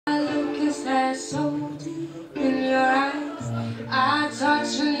that's so deep in your eyes. I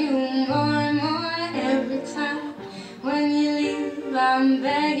touch on you more and more every time. When you leave, I'm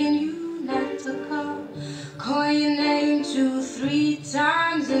begging you not to call. Call your name 2, 3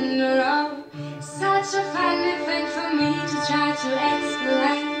 times in a row. Such a funny thing for me to try to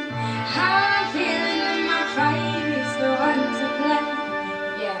explain how I'm feeling, and my pride is the one to blame.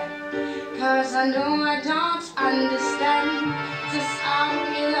 Yeah, 'cause I know I don't understand just how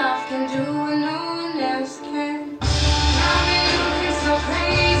your love can do what no one else can. Got me looking so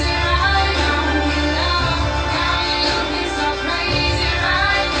crazy right now. Your love got me looking so crazy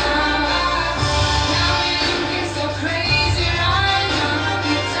right now. Got me looking so crazy right now.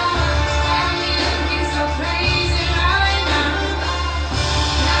 Your touch got me looking so crazy right now.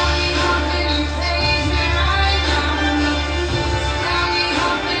 Got me hoping you praise me right now. Got me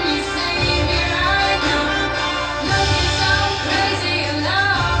hoping you save me right now. Looking so crazy in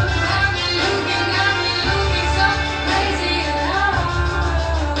love. Got me looking so crazy in love.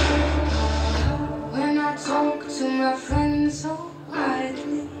 When I talk to my friends so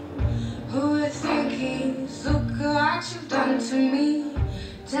quietly, who would think he's look what you've done to me?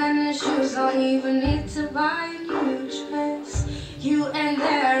 Tennis shoes, don't even need to buy a new dress. You and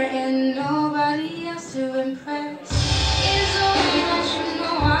there and nobody else to impress. It's the way that you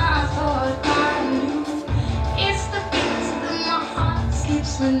know I thought I knew. It's the beat that my heart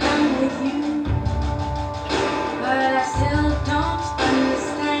skips when I'm with you. But I still don't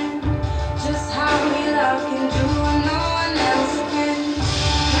understand just how we love can do what no one else can.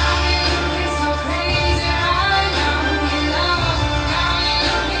 Got me looking so crazy right now. Your love got me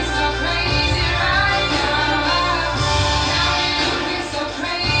looking so crazy right now. Got me looking so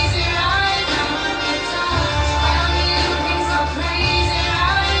crazy right now. Your touch got me looking so crazy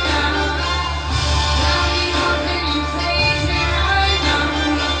right now. Got me hoping you praise me right now.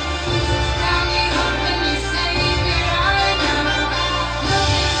 Got me hoping you save me right now.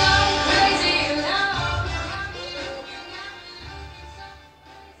 Looking so crazy in love.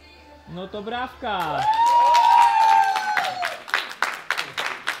 No to brawka!